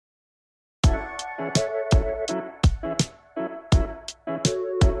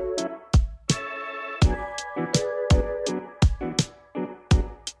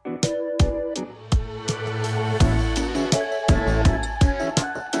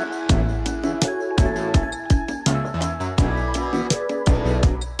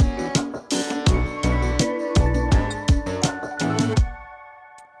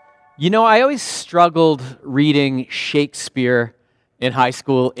You know, I always struggled reading Shakespeare in high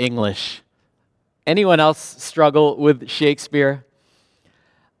school English. Anyone else struggle with Shakespeare?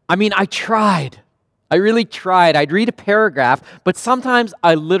 I mean, I tried. I really tried. I'd read a paragraph, but sometimes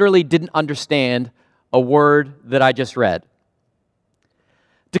I literally didn't understand a word that I just read.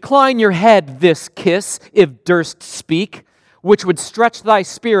 Decline your head, this kiss, if durst speak, which would stretch thy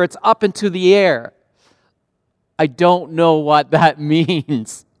spirits up into the air. I don't know what that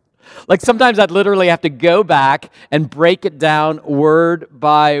means. Like sometimes I'd literally have to go back and break it down word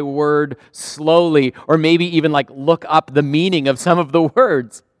by word slowly, or maybe even like look up the meaning of some of the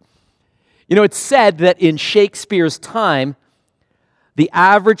words. You know, it's said that in Shakespeare's time, the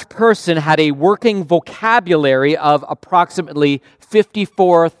average person had a working vocabulary of approximately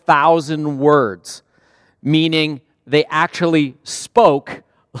 54,000 words, meaning they actually spoke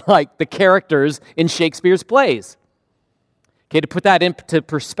like the characters in Shakespeare's plays. Okay, to put that into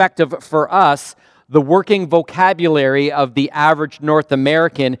perspective for us, the working vocabulary of the average North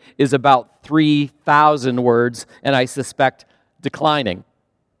American is about 3,000 words, and I suspect declining.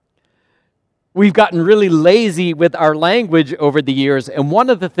 We've gotten really lazy with our language over the years, and one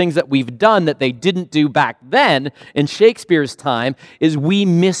of the things that we've done that they didn't do back then in Shakespeare's time is we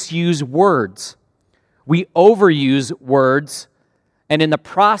misuse words. We overuse words, and in the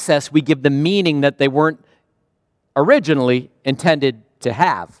process, we give them meaning that they weren't originally intended to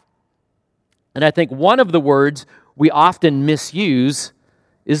have. And I think one of the words we often misuse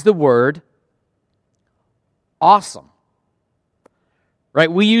is the word awesome.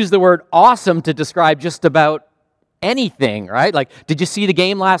 Right? We use the word awesome to describe just about anything, right? Like, did you see the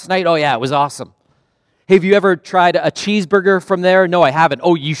game last night? Oh yeah, it was awesome. Hey, have you ever tried a cheeseburger from there? No, I haven't.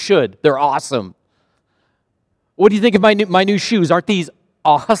 Oh, you should. They're awesome. What do you think of my new shoes? Aren't these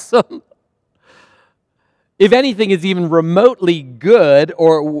awesome? If anything is even remotely good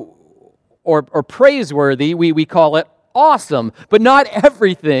or praiseworthy, we call it awesome. But not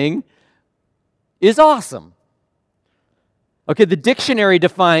everything is awesome. Okay, the dictionary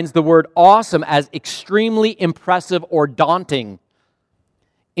defines the word awesome as extremely impressive or daunting,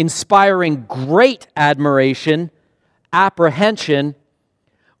 inspiring great admiration, apprehension,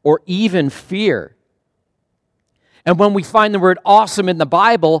 or even fear. And when we find the word awesome in the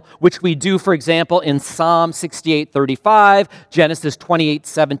Bible, which we do, for example, in Psalm 68:35, Genesis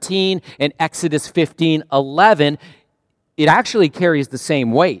 28:17, and Exodus 15:11, it actually carries the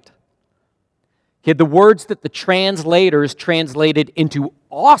same weight. Okay, the words that the translators translated into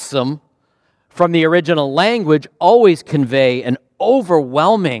awesome from the original language always convey an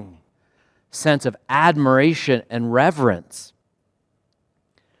overwhelming sense of admiration and reverence.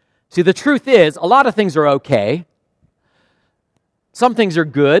 See, the truth is, a lot of things are okay. Some things are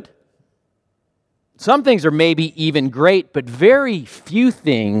good. Some things are maybe even great, but very few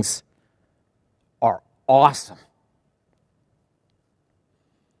things are awesome.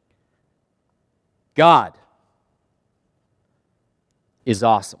 God is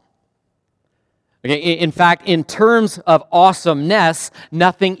awesome. Okay, in fact, in terms of awesomeness,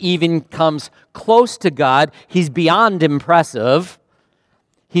 nothing even comes close to God. He's beyond impressive.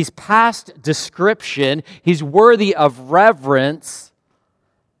 He's past description. He's worthy of reverence.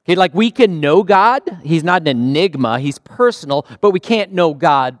 Okay, like we can know God. He's not an enigma. He's personal, but we can't know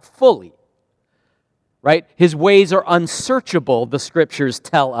God fully. Right? His ways are unsearchable, the scriptures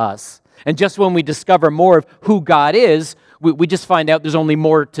tell us. And just when we discover more of who God is, we just find out there's only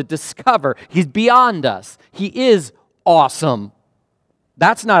more to discover. He's beyond us. He is awesome.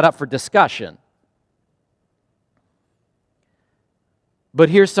 That's not up for discussion. But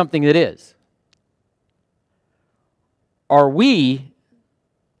here's something that is. Are we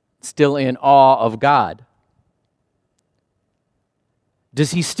still in awe of God?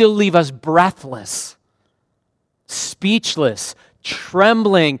 Does he still leave us breathless, speechless,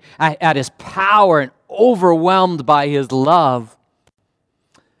 trembling at his power and overwhelmed by his love?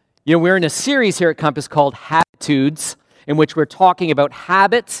 You know, we're in a series here at Compass called Habitudes, in which we're talking about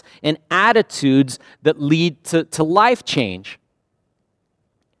habits and attitudes that lead to life change.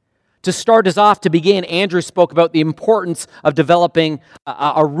 To start us off, to begin, Andrew spoke about the importance of developing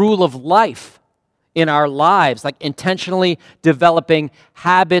a rule of life in our lives, like intentionally developing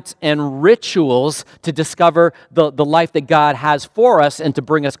habits and rituals to discover the life that God has for us and to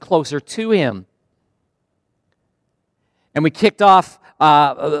bring us closer to him. And we kicked off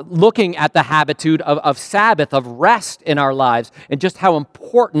looking at the habitude of Sabbath, of rest in our lives, and just how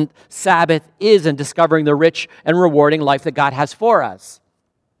important Sabbath is in discovering the rich and rewarding life that God has for us.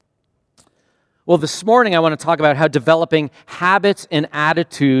 Well, this morning I want to talk about how developing habits and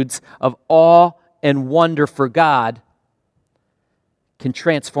attitudes of awe and wonder for God can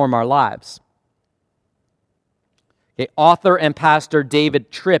transform our lives. Okay, author and pastor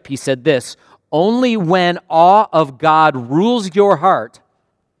David Tripp, he said this: "Only when awe of God rules your heart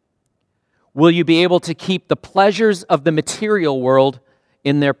will you be able to keep the pleasures of the material world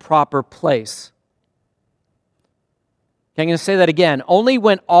in their proper place." Okay, I'm going to say that again. Only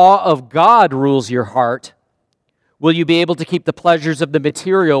when awe of God rules your heart will you be able to keep the pleasures of the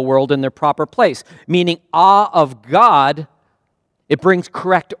material world in their proper place. Meaning, awe of God, it brings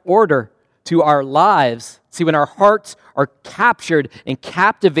correct order to our lives. See, when our hearts are captured and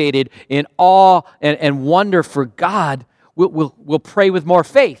captivated in awe and wonder for God, we'll pray with more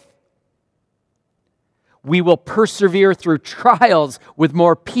faith. We will persevere through trials with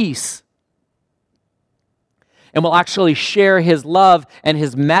more peace. And we'll actually share His love and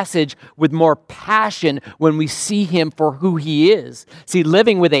His message with more passion when we see Him for who He is. See,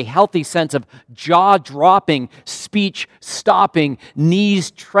 living with a healthy sense of jaw-dropping, speech-stopping,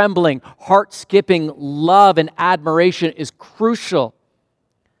 knees-trembling, heart-skipping love and admiration is crucial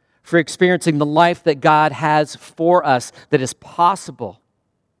for experiencing the life that God has for us that is possible.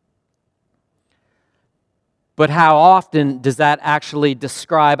 But how often does that actually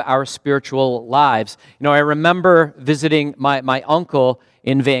describe our spiritual lives? You know, I remember visiting my uncle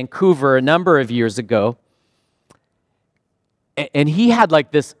in Vancouver a number of years ago, and he had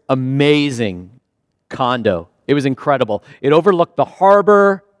like this amazing condo. It was incredible. It overlooked the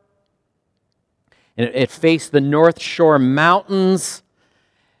harbor, and it faced the North Shore Mountains.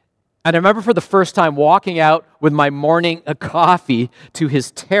 And I remember for the first time walking out with my morning coffee to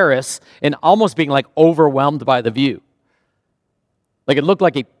his terrace and almost being like overwhelmed by the view. Like it looked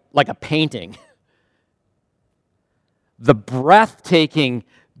like a painting. The breathtaking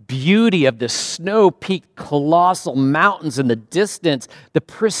beauty of the snow-peaked colossal mountains in the distance, the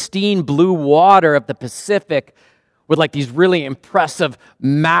pristine blue water of the Pacific with like these really impressive,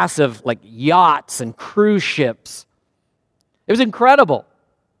 massive like yachts and cruise ships. It was incredible.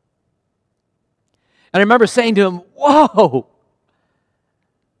 And I remember saying to him, "Whoa,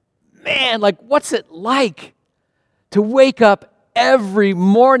 man, like what's it like to wake up every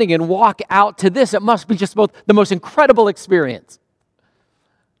morning and walk out to this? It must be just both the most incredible experience."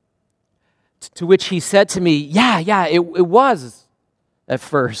 To which he said to me, yeah, it was at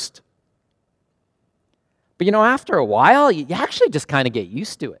first. But you know, after a while, you actually just kind of get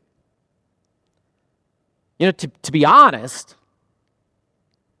used to it. You know, to be honest,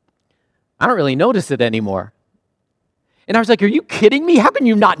 I don't really notice it anymore. And I was like, are you kidding me? How can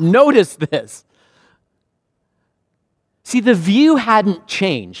you not notice this? See, the view hadn't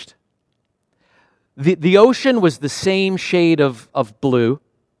changed. The ocean was the same shade of blue.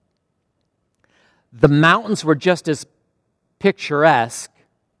 The mountains were just as picturesque.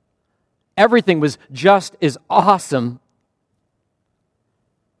 Everything was just as awesome.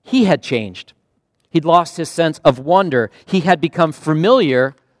 He had changed. He'd lost his sense of wonder. He had become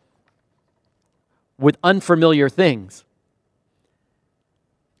familiar with unfamiliar things.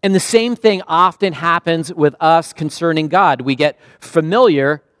 And the same thing often happens with us concerning God. We get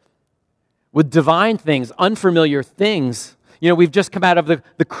familiar with divine things, unfamiliar things. You know, we've just come out of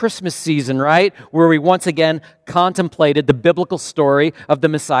the Christmas season, right? Where we once again contemplated the biblical story of the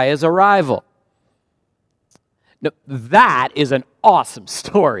Messiah's arrival. Now, that is an awesome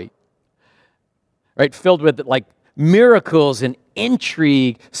story, right? Filled with like miracles and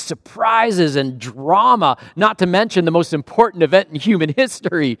intrigue, surprises and drama, not to mention the most important event in human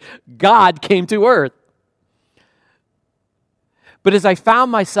history. God came to earth. But as I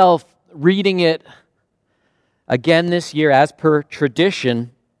found myself reading it again this year, as per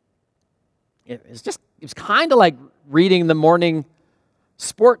tradition, it was kind of like reading the morning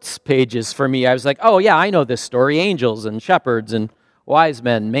sports pages for me. I was like, oh yeah, I know this story, angels and shepherds and wise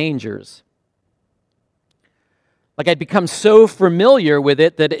men, mangers. Like I'd become so familiar with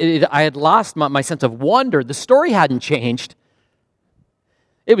it that I had lost my sense of wonder. The story hadn't changed.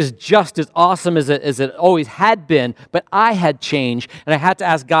 It was just as awesome as it always had been, but I had changed, and I had to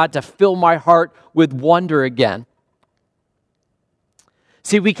ask God to fill my heart with wonder again.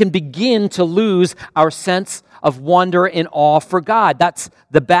 See, we can begin to lose our sense of wonder and awe for God. That's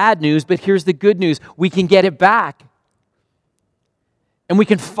the bad news, but here's the good news. We can get it back, and we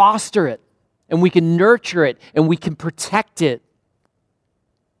can foster it. And we can nurture it, and we can protect it.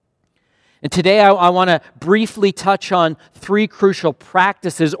 And today I want to briefly touch on three crucial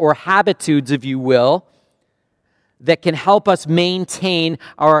practices or habitudes, if you will, that can help us maintain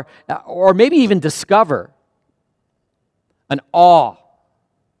or maybe even discover an awe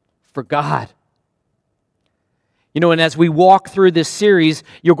for God. And as we walk through this series,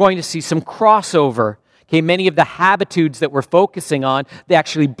 you're going to see some crossover. Okay, many of the habitudes that we're focusing on, they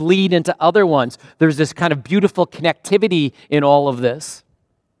actually bleed into other ones. There's this kind of beautiful connectivity in all of this.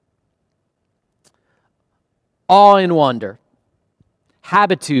 Awe and wonder.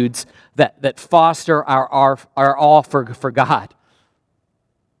 Habitudes that foster our awe for God.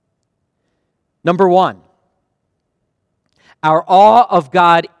 Number one, our awe of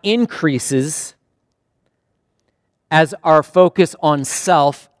God increases as our focus on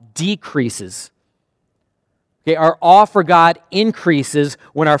self decreases. Okay, our awe for God increases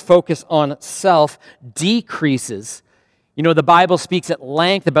when our focus on self decreases. The Bible speaks at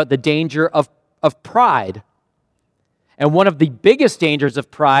length about the danger of pride. And one of the biggest dangers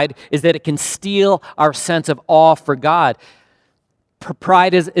of pride is that it can steal our sense of awe for God.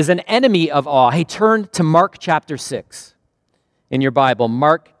 Pride is an enemy of awe. Hey, turn to Mark chapter 6 in your Bible.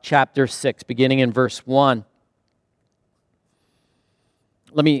 Mark chapter 6, beginning in verse 1.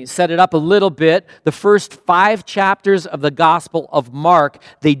 Let me set it up a little bit. The first 5 chapters of the Gospel of Mark,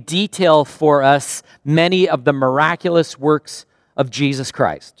 they detail for us many of the miraculous works of Jesus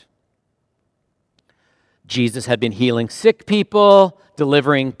Christ. Jesus had been healing sick people,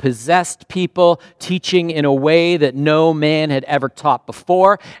 delivering possessed people, teaching in a way that no man had ever taught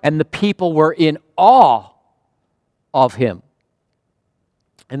before, and the people were in awe of him,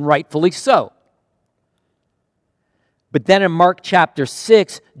 and rightfully so. But then in Mark chapter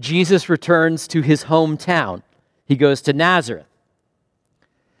 6, Jesus returns to his hometown. He goes to Nazareth.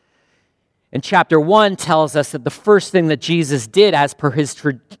 And chapter 1 tells us that the first thing that Jesus did, as per his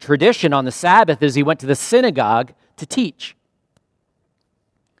tradition on the Sabbath, is he went to the synagogue to teach.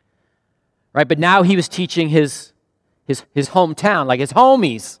 Right? But now he was teaching his hometown, like his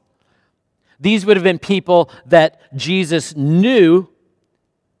homies. These would have been people that Jesus knew,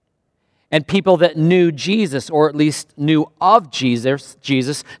 and people that knew Jesus, or at least knew of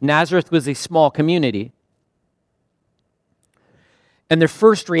Jesus. Nazareth was a small community. And their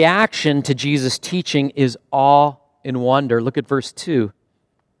first reaction to Jesus' teaching is awe and wonder. Look at verse 2.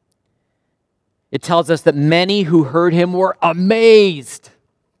 It tells us that many who heard him were amazed.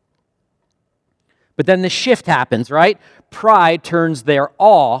 But then the shift happens, right? Pride turns their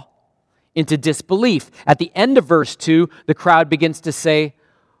awe into disbelief. At the end of verse 2, the crowd begins to say,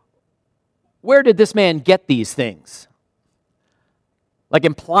 "Where did this man get these things?" Like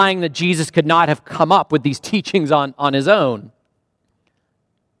implying that Jesus could not have come up with these teachings on his own.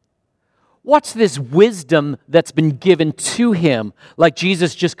 What's this wisdom that's been given to him? Like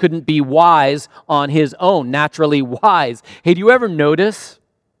Jesus just couldn't be wise on his own, naturally wise. Hey, do you ever notice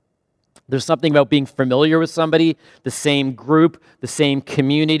there's something about being familiar with somebody, the same group, the same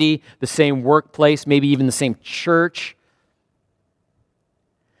community, the same workplace, maybe even the same church,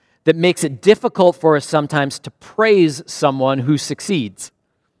 that makes it difficult for us sometimes to praise someone who succeeds?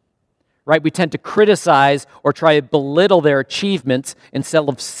 Right? We tend to criticize or try to belittle their achievements instead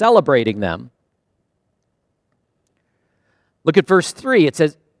of celebrating them. Look at verse 3. It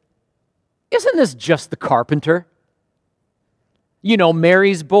says, "Isn't this just the carpenter?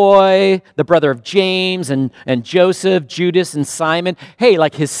 Mary's boy, the brother of James and Joseph, Judas and Simon." Hey,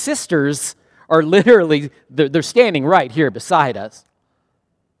 like his sisters are literally, they're standing right here beside us.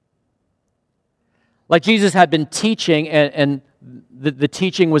 Like Jesus had been teaching, and the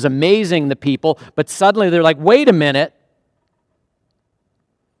teaching was amazing the people, but suddenly they're like, wait a minute.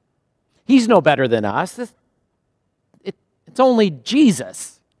 He's no better than us. It's only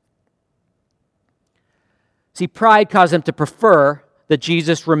Jesus. See, pride caused them to prefer that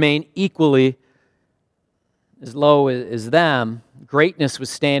Jesus remain equally as low as them. Greatness was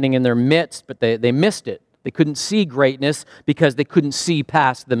standing in their midst, but they missed it. They couldn't see greatness because they couldn't see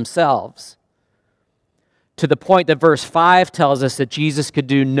past themselves. To the point that verse 5 tells us that Jesus could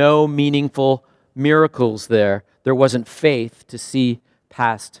do no meaningful miracles there. There wasn't faith to see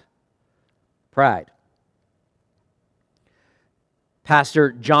past pride.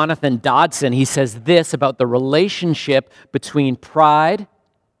 Pastor Jonathan Dodson, he says this about the relationship between pride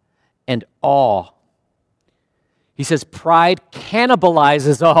and awe. He says, pride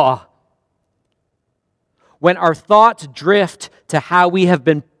cannibalizes awe. When our thoughts drift to how we have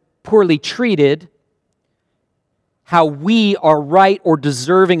been poorly treated, how we are right or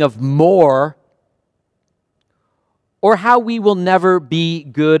deserving of more, or how we will never be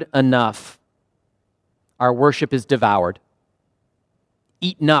good enough, our worship is devoured,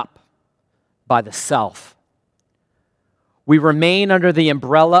 eaten up by the self. We remain under the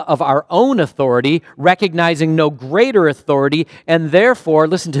umbrella of our own authority, recognizing no greater authority, and therefore,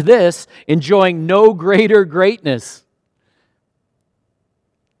 listen to this, enjoying no greater greatness.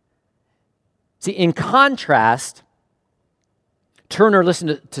 See, in contrast, turn or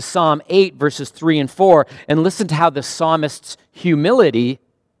listen to Psalm 8, verses 3 and 4, and listen to how the psalmist's humility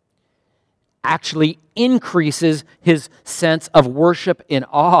actually increases his sense of worship and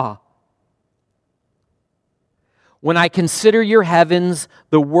awe. When I consider your heavens,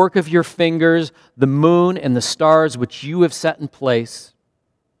 the work of your fingers, the moon and the stars which you have set in place.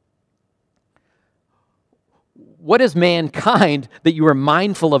 What is mankind that you are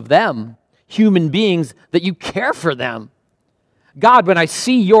mindful of them? Human beings that you care for them. God, when I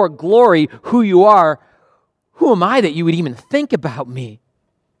see your glory, who you are, who am I that you would even think about me?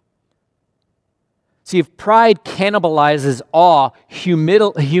 See, if pride cannibalizes awe,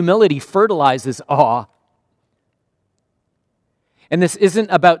 humility fertilizes awe. And this isn't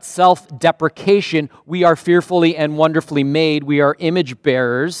about self-deprecation. We are fearfully and wonderfully made. We are image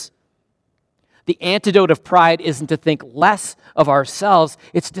bearers. The antidote of pride isn't to think less of ourselves.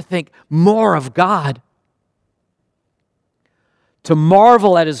 It's to think more of God. To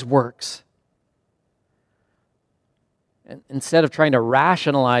marvel at his works. And instead of trying to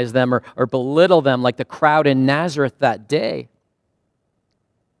rationalize them or belittle them like the crowd in Nazareth that day.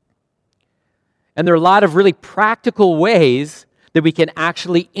 And there are a lot of really practical ways that we can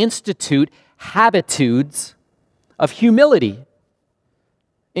actually institute habitudes of humility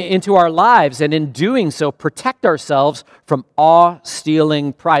into our lives, and in doing so, protect ourselves from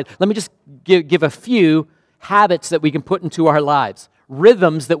awe-stealing pride. Let me just give a few habits that we can put into our lives,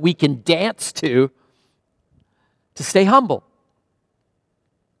 rhythms that we can dance to stay humble.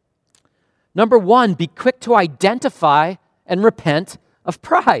 Number one, be quick to identify and repent of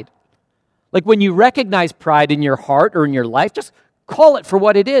pride. Like when you recognize pride in your heart or in your life, just call it for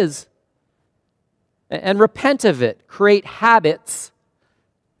what it is and repent of it. Create habits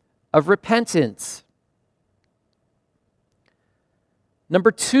of repentance. Number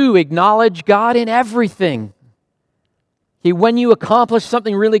two, acknowledge God in everything. Okay, when you accomplish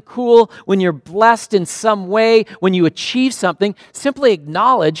something really cool, when you're blessed in some way, when you achieve something, simply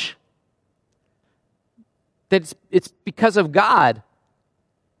acknowledge that it's because of God.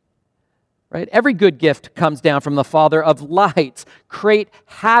 Right? Every good gift comes down from the Father of lights. Create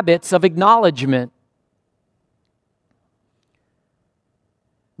habits of acknowledgement.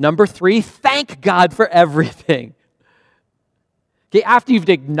 Number three, thank God for everything. Okay, after you've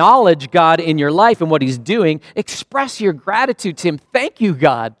acknowledged God in your life and what he's doing, express your gratitude to him. Thank you,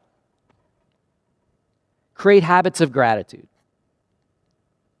 God. Create habits of gratitude.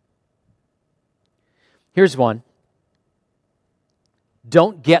 Here's one.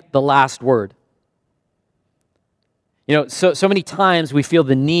 Don't get the last word. You know, so many times we feel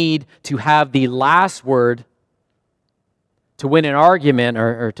the need to have the last word to win an argument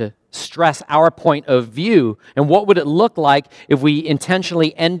or to stress our point of view. And what would it look like if we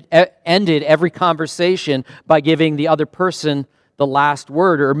intentionally ended every conversation by giving the other person the last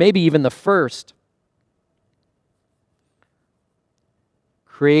word, or maybe even the first?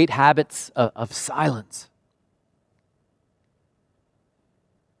 Create habits of silence.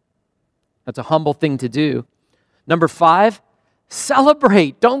 That's a humble thing to do. Number five,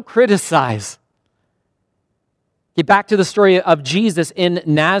 celebrate. Don't criticize. Get back to the story of Jesus in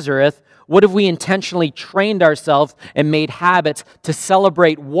Nazareth. What if we intentionally trained ourselves and made habits to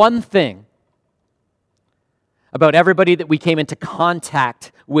celebrate one thing about everybody that we came into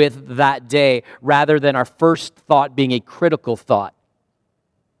contact with that day, rather than our first thought being a critical thought?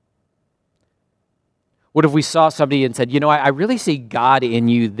 What if we saw somebody and said, you know, I really see God in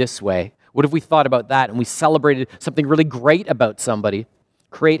you this way? What if we thought about that and we celebrated something really great about somebody?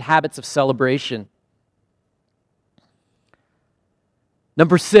 Create habits of celebration.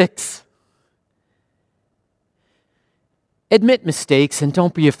 Number six, admit mistakes and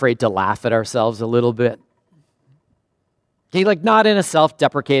don't be afraid to laugh at ourselves a little bit. Okay, like not in a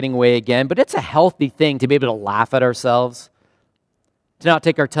self-deprecating way again, but it's a healthy thing to be able to laugh at ourselves, to not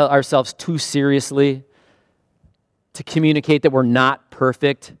take ourselves too seriously, to communicate that we're not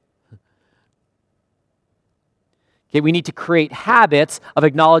perfect. Okay, we need to create habits of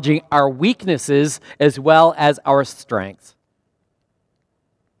acknowledging our weaknesses as well as our strengths.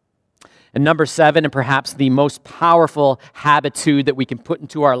 And number seven, and perhaps the most powerful habitude that we can put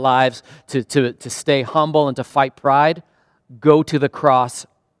into our lives to stay humble and to fight pride, go to the cross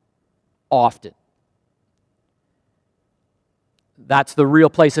often. That's the real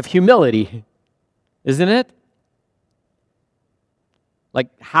place of humility, isn't it? Like,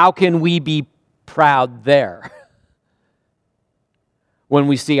 how can we be proud there when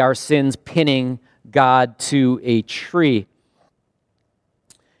we see our sins pinning God to a tree.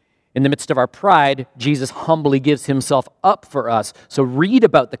 In the midst of our pride, Jesus humbly gives himself up for us. So read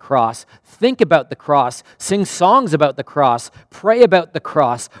about the cross, think about the cross, sing songs about the cross, pray about the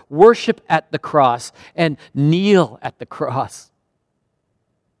cross, worship at the cross, and kneel at the cross.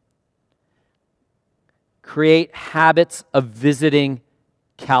 Create habits of visiting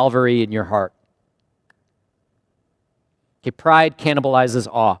Calvary in your heart. Okay, pride cannibalizes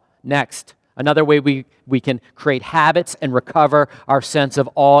awe. Next, another way we can create habits and recover our sense of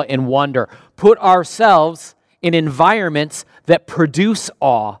awe and wonder. Put ourselves in environments that produce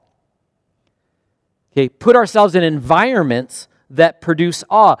awe. Okay, put ourselves in environments that produce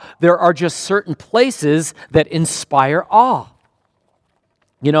awe. There are just certain places that inspire awe.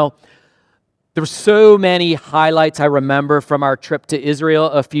 You know, there were so many highlights I remember from our trip to Israel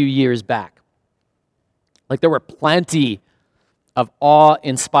a few years back. Like there were plenty of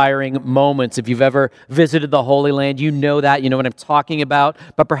awe-inspiring moments. If you've ever visited the Holy Land, you know that. You know what I'm talking about.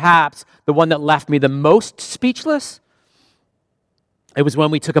 But perhaps the one that left me the most speechless, it was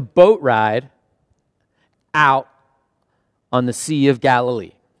when we took a boat ride out on the Sea of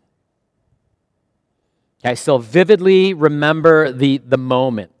Galilee. I still vividly remember the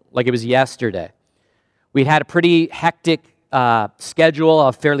moment, like it was yesterday. We had a pretty hectic schedule,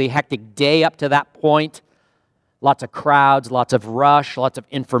 a fairly hectic day up to that point. Lots of crowds, lots of rush, lots of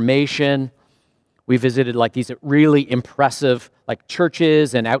information. We visited like these really impressive like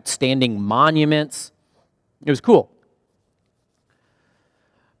churches and outstanding monuments. It was cool.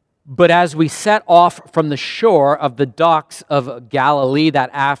 But as we set off from the shore of the docks of Galilee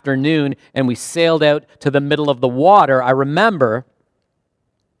that afternoon and we sailed out to the middle of the water, I remember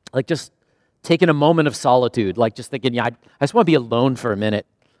like just taking a moment of solitude, like just thinking, I just want to be alone for a minute.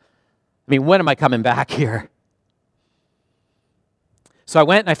 I mean, when am I coming back here? So I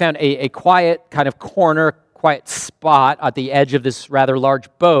went and I found a quiet kind of corner, quiet spot at the edge of this rather large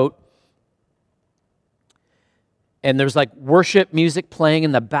boat. And there's like worship music playing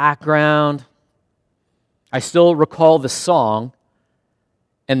in the background. I still recall the song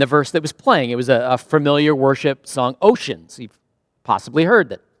and the verse that was playing. It was a familiar worship song, Oceans. You've possibly heard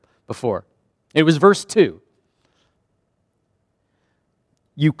that before. It was verse 2.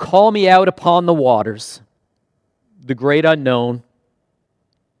 You call me out upon the waters, the great unknown,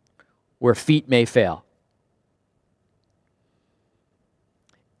 where feet may fail.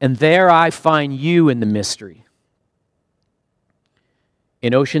 And there I find you in the mystery.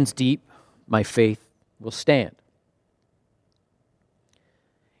 In oceans deep, my faith will stand.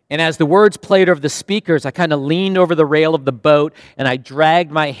 And as the words played over the speakers, I kind of leaned over the rail of the boat and I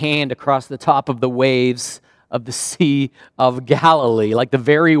dragged my hand across the top of the waves of the Sea of Galilee, like the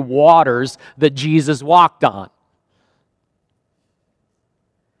very waters that Jesus walked on.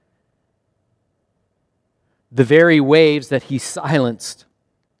 The very waves that he silenced.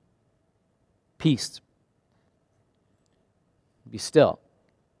 Peace. Be still.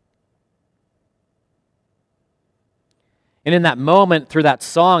 And in that moment, through that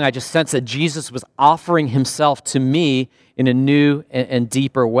song, I just sensed that Jesus was offering himself to me in a new and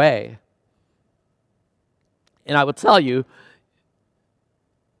deeper way. And I will tell you,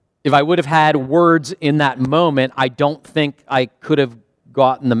 if I would have had words in that moment, I don't think I could have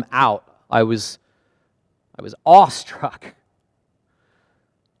gotten them out. I was awestruck.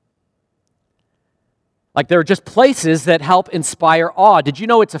 Like there are just places that help inspire awe. Did you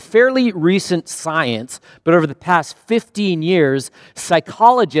know it's a fairly recent science, but over the past 15 years,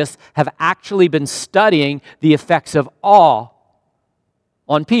 psychologists have actually been studying the effects of awe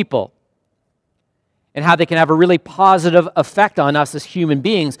on people and how they can have a really positive effect on us as human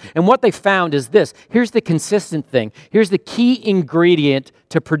beings. And what they found is this. Here's the consistent thing. Here's the key ingredient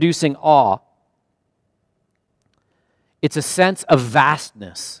to producing awe. It's a sense of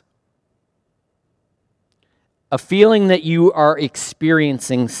vastness. A feeling that you are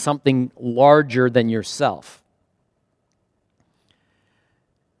experiencing something larger than yourself.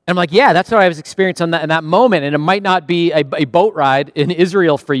 And I'm like, yeah, that's what I was experiencing in that moment. And it might not be a boat ride in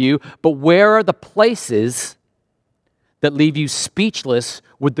Israel for you, but where are the places that leave you speechless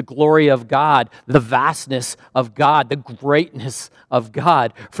with the glory of God, the vastness of God, the greatness of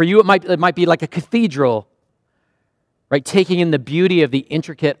God? For you, it might be like a cathedral, right? Taking in the beauty of the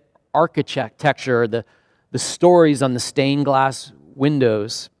intricate architecture, the stories on the stained glass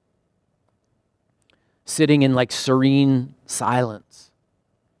windows, sitting in like serene silence.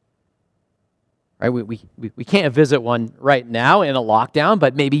 Right? We can't visit one right now in a lockdown,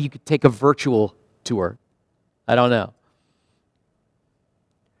 but maybe you could take a virtual tour. I don't know.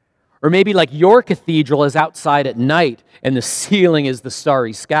 Or maybe like your cathedral is outside at night and the ceiling is the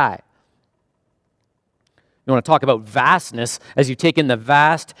starry sky. You want to talk about vastness. As you take in the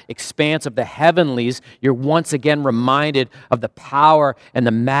vast expanse of the heavenlies, you're once again reminded of the power and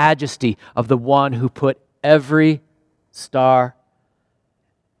the majesty of the one who put every star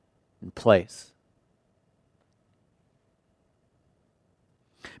in place.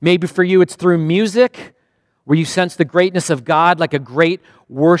 Maybe for you it's through music, where you sense the greatness of God, like a great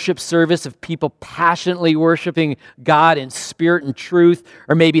worship service of people passionately worshiping God in spirit and truth.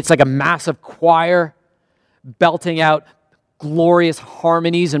 Or maybe it's like a massive choir belting out glorious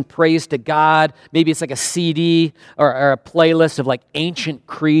harmonies and praise to God. Maybe it's like a CD or a playlist of like ancient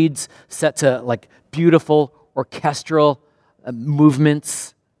creeds set to like beautiful orchestral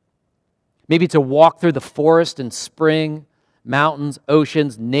movements. Maybe it's a walk through the forest in spring, mountains,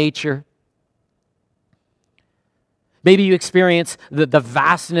 oceans, nature. Maybe you experience the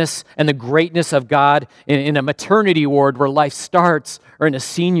vastness and the greatness of God in a maternity ward where life starts, or in a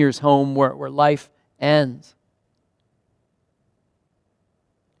senior's home where life ends.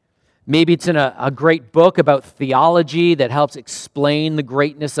 Maybe it's in a great book about theology that helps explain the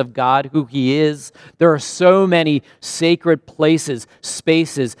greatness of God, who He is. There are so many sacred places,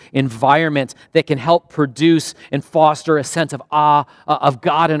 spaces, environments that can help produce and foster a sense of awe of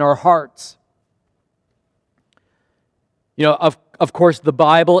God in our hearts. You know, of course, the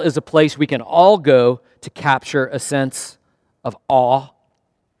Bible is a place we can all go to capture a sense of awe.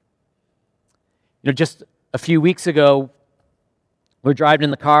 You know, just a few weeks ago, we were driving in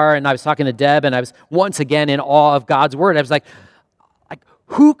the car, and I was talking to Deb, and I was once again in awe of God's Word. I was like,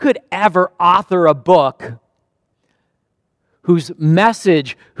 who could ever author a book whose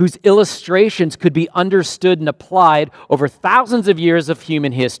message, whose illustrations could be understood and applied over thousands of years of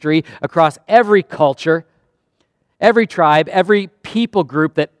human history across every culture, every tribe, every people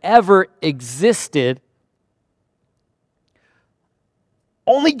group that ever existed?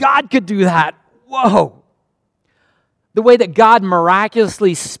 Only God could do that. Whoa. The way that God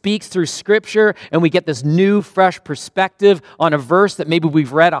miraculously speaks through Scripture, and we get this new, fresh perspective on a verse that maybe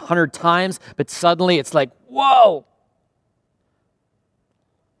we've read 100 times, but suddenly it's like, whoa.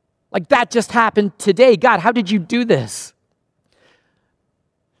 Like that just happened today. God, how did you do this?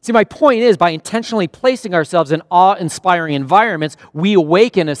 See, my point is, by intentionally placing ourselves in awe-inspiring environments, we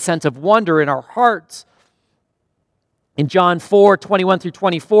awaken a sense of wonder in our hearts. In John 4, 21 through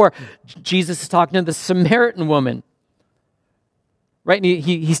 24, Jesus is talking to the Samaritan woman. Right? And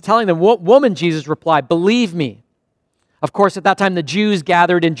he's telling them, woman, Jesus replied, believe me. Of course, at that time, the Jews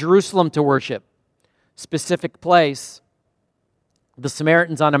gathered in Jerusalem to worship. Specific place. The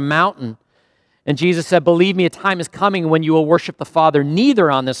Samaritans on a mountain. And Jesus said, believe me, a time is coming when you will worship the Father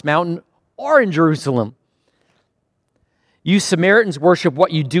neither on this mountain or in Jerusalem. You Samaritans worship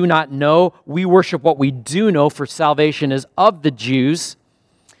what you do not know. We worship what we do know, for salvation is of the Jews.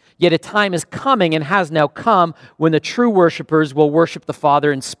 Yet a time is coming and has now come when the true worshipers will worship the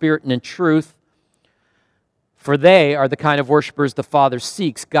Father in spirit and in truth. For they are the kind of worshipers the Father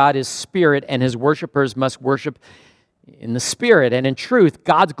seeks. God is spirit, and His worshipers must worship in the spirit and in truth.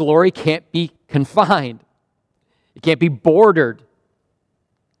 God's glory can't be confined. It can't be bordered.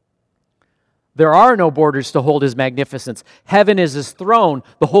 There are no borders to hold His magnificence. Heaven is His throne.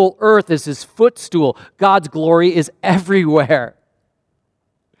 The whole earth is His footstool. God's glory is everywhere.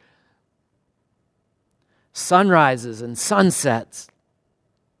 Sunrises and sunsets.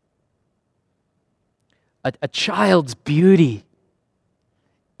 A child's beauty,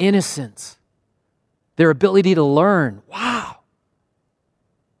 innocence, their ability to learn. Wow.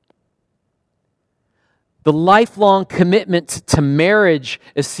 The lifelong commitment to marriage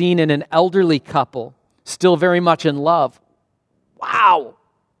is seen in an elderly couple, still very much in love. Wow.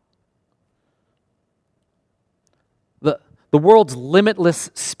 The world's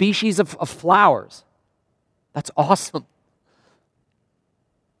limitless species of flowers. That's awesome.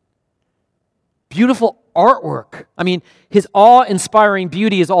 Beautiful artwork. I mean, His awe-inspiring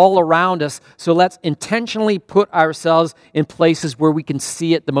beauty is all around us, so let's intentionally put ourselves in places where we can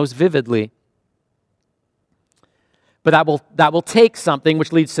see it the most vividly. But that will take something,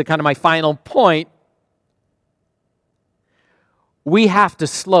 which leads to kind of my final point. We have to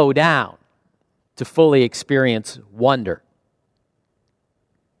slow down to fully experience wonder.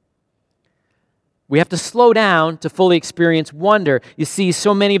 We have to slow down to fully experience wonder. You see,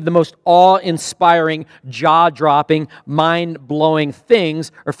 so many of the most awe-inspiring, jaw-dropping, mind-blowing things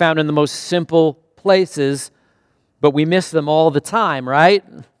are found in the most simple places, but we miss them all the time, right?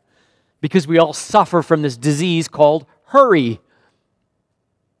 Because we all suffer from this disease called hurry.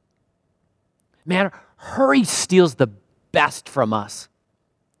 Man, hurry steals the best from us.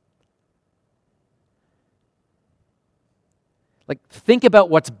 Like, think about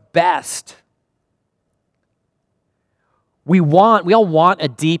what's best. We all want a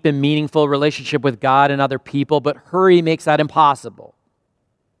deep and meaningful relationship with God and other people, but hurry makes that impossible.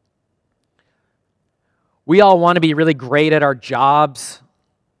 We all want to be really great at our jobs,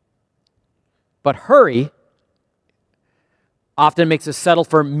 but hurry often makes us settle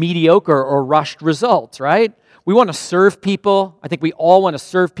for mediocre or rushed results, right? We want to serve people. I think we all want to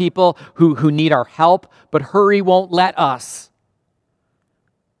serve people who need our help, but hurry won't let us.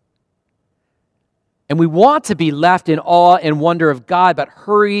 And we want to be left in awe and wonder of God, but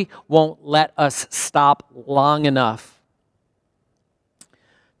hurry won't let us stop long enough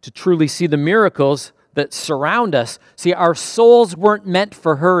to truly see the miracles that surround us. See, our souls weren't meant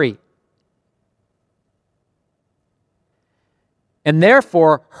for hurry. And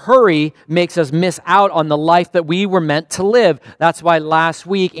therefore, hurry makes us miss out on the life that we were meant to live. That's why last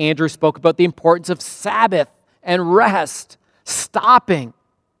week Andrew spoke about the importance of Sabbath and rest, stopping.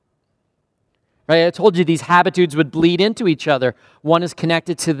 Right? I told you these habitudes would bleed into each other. One is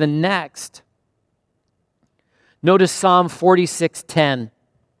connected to the next. Notice Psalm 46:10.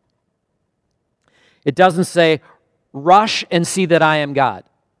 It doesn't say, rush and see that I am God.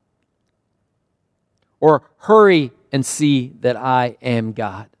 Or hurry and see that I am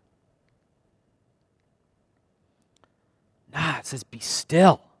God. Nah, it says be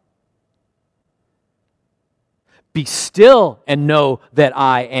still. Be still and know that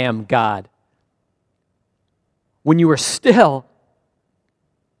I am God. When you are still,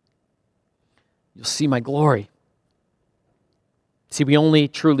 you'll see my glory. See, we only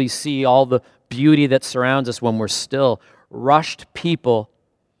truly see all the beauty that surrounds us when we're still. Rushed people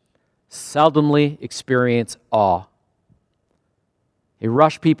seldomly experience awe.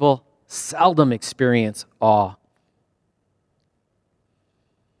 Rushed people seldom experience awe.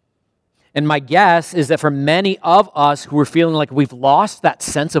 And my guess is that for many of us who are feeling like we've lost that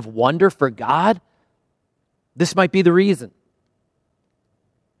sense of wonder for God, this might be the reason.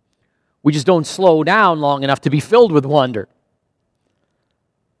 We just don't slow down long enough to be filled with wonder.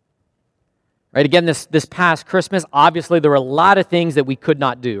 Right? Again, this past Christmas, obviously there were a lot of things that we could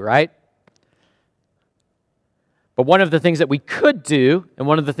not do, right? But one of the things that we could do, and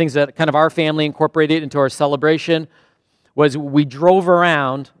one of the things that kind of our family incorporated into our celebration, was we drove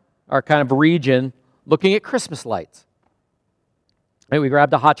around our kind of region looking at Christmas lights. Right? We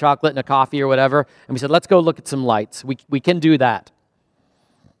grabbed a hot chocolate and a coffee or whatever, and we said, let's go look at some lights. We can do that.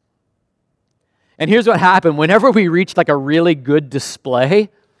 And here's what happened. Whenever we reached like a really good display,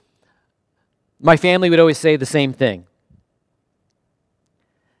 my family would always say the same thing.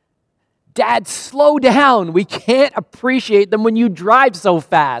 Dad, slow down. We can't appreciate them when you drive so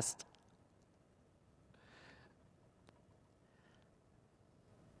fast.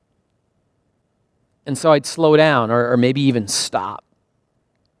 And so I'd slow down or maybe even stop.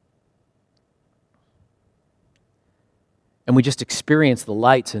 And we just experience the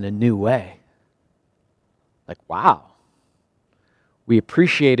lights in a new way. Like, wow. We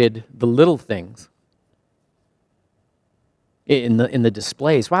appreciated the little things in the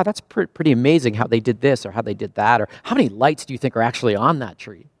displays. Wow, that's pretty amazing how they did this or how they did that. Or how many lights do you think are actually on that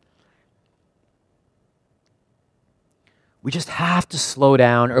tree? We just have to slow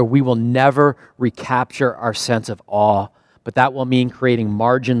down or we will never recapture our sense of awe. But that will mean creating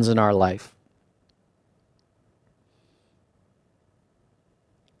margins in our life.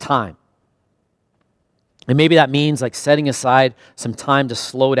 Time. And maybe that means like setting aside some time to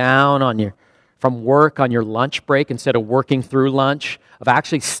slow down from work on your lunch break instead of working through lunch, of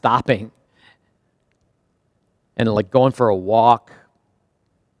actually stopping and like going for a walk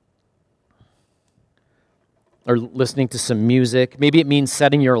or listening to some music. Maybe it means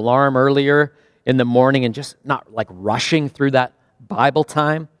setting your alarm earlier in the morning and just not like rushing through that Bible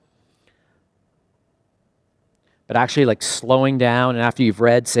time, but actually like slowing down, and after you've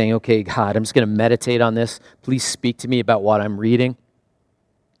read, saying, okay, God, I'm just going to meditate on this. Please speak to me about what I'm reading.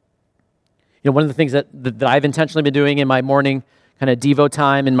 You know, one of the things that I've intentionally been doing in my morning kind of Devo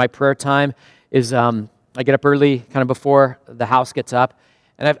time, in my prayer time, is I get up early, kind of before the house gets up,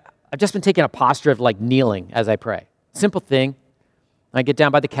 and I've just been taking a posture of like kneeling as I pray. Simple thing. I get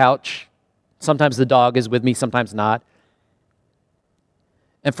down by the couch. Sometimes the dog is with me, sometimes not.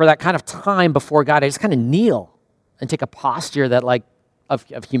 And for that kind of time before God, I just kind of kneel and take a posture that like of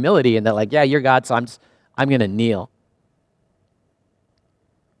humility, and that like, yeah, you're God, so I'm going to kneel.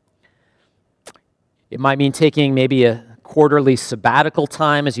 It might mean taking maybe a quarterly sabbatical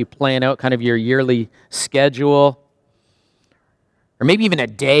time as you plan out kind of your yearly schedule. Or maybe even a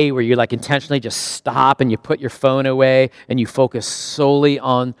day where you like intentionally just stop and you put your phone away and you focus solely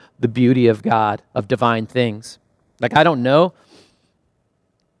on the beauty of God, of divine things. Like, I don't know,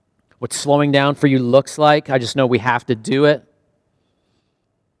 what slowing down for you looks like. I just know we have to do it.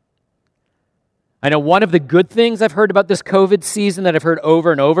 I know one of the good things I've heard about this COVID season that I've heard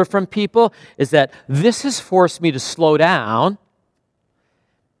over and over from people is that this has forced me to slow down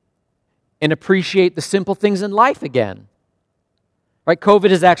and appreciate the simple things in life again. Right? COVID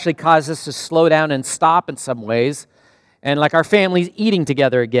has actually caused us to slow down and stop in some ways. And like our family's eating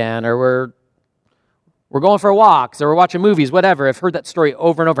together again, or we're going for walks, or we're watching movies, whatever. I've heard that story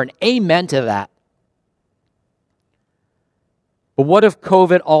over and over, and amen to that. But what if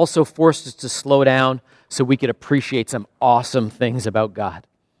COVID also forced us to slow down so we could appreciate some awesome things about God?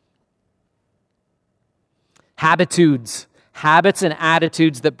 Habitudes. Habits and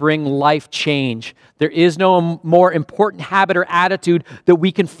attitudes that bring life change. There is no more important habit or attitude that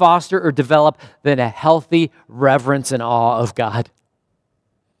we can foster or develop than a healthy reverence and awe of God.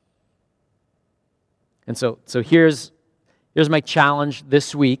 And so here's my challenge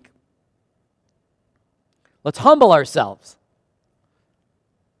this week. Let's humble ourselves.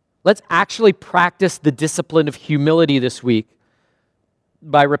 Let's actually practice the discipline of humility this week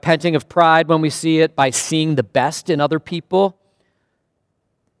by repenting of pride when we see it, by seeing the best in other people.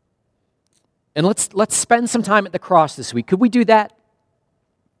 And let's spend some time at the cross this week. Could we do that?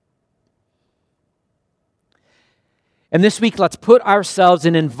 And this week, let's put ourselves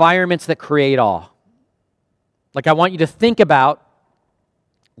in environments that create awe. Like, I want you to think about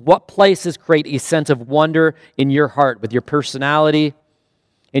what places create a sense of wonder in your heart with your personality,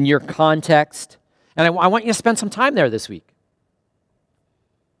 in your context. And I want you to spend some time there this week.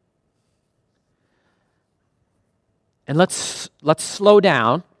 And let's slow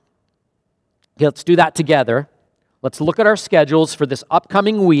down. Okay, let's do that together. Let's look at our schedules for this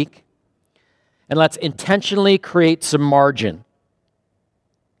upcoming week, and let's intentionally create some margin.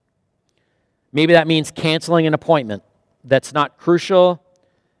 Maybe that means canceling an appointment that's not crucial.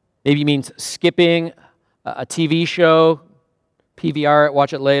 Maybe it means skipping a TV show, PVR it,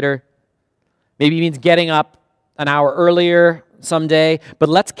 watch it later. Maybe it means getting up an hour earlier someday. But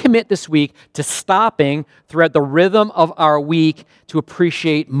let's commit this week to stopping throughout the rhythm of our week to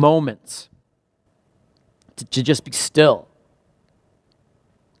appreciate moments, to just be still,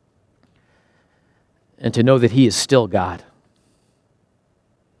 and to know that He is still God.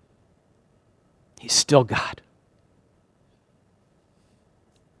 He's still God.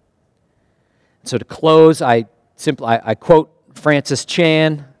 So to close, I quote Francis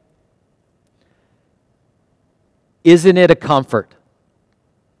Chan. Isn't it a comfort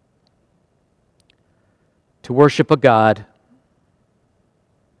to worship a God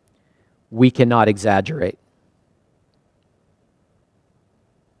we cannot exaggerate?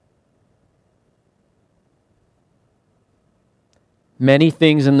 Many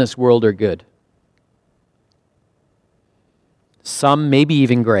things in this world are good. Some maybe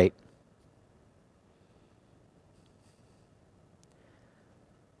even great.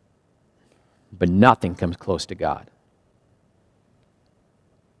 But nothing comes close to God.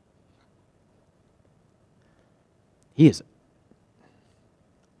 He is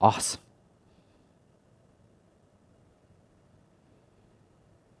awesome.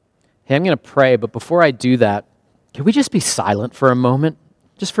 Hey, I'm going to pray, but before I do that, can we just be silent for a moment?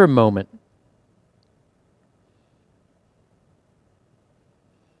 Just for a moment.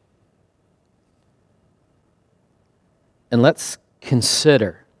 And let's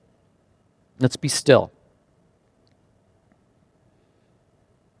consider. Let's be still.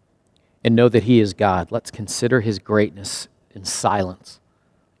 And know that He is God. Let's consider His greatness in silence.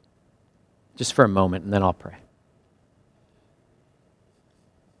 Just for a moment, and then I'll pray.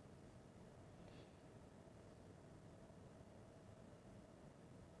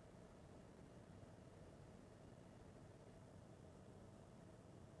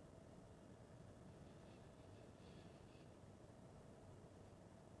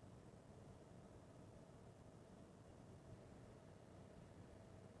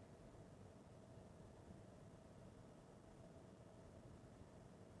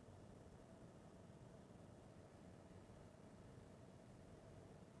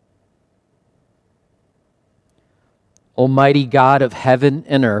 Almighty God of heaven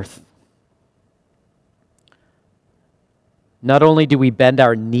and earth, not only do we bend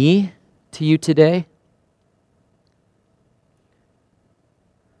our knee to You today,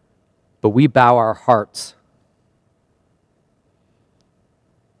 but we bow our hearts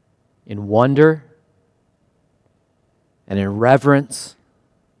in wonder and in reverence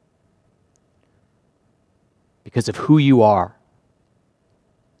because of who You are.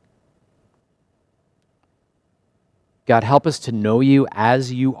 God, help us to know You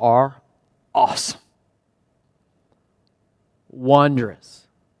as You are, awesome, wondrous,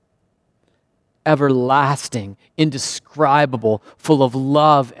 everlasting, indescribable, full of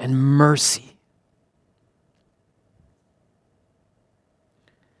love and mercy.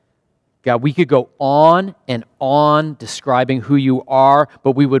 God, we could go on and on describing who you are,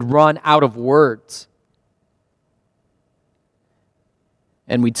 but we would run out of words.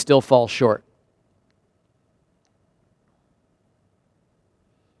 And we'd still fall short.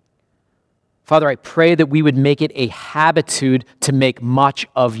 Father, I pray that we would make it a habitude to make much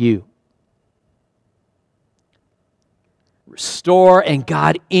of you. Restore and,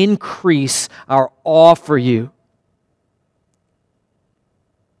 God, increase our awe for you.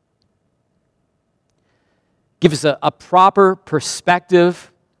 Give us a proper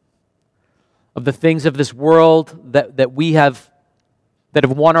perspective of the things of this world that have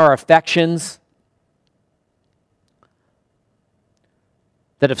won our affections,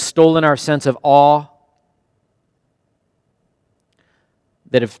 that have stolen our sense of awe,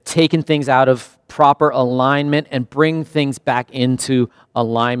 that have taken things out of proper alignment and bring things back into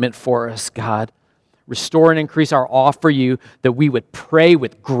alignment for us, God. Restore and increase our awe for you, that we would pray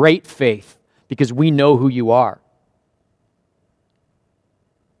with great faith because we know who you are.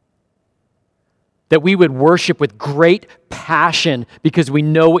 That we would worship with great passion because we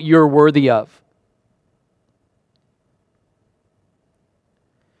know what you're worthy of.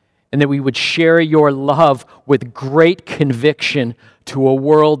 And that we would share your love with great conviction to a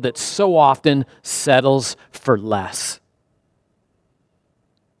world that so often settles for less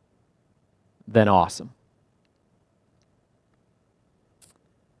than awesome.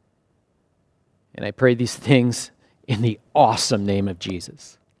 And I pray these things in the awesome name of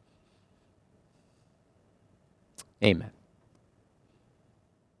Jesus. Amen.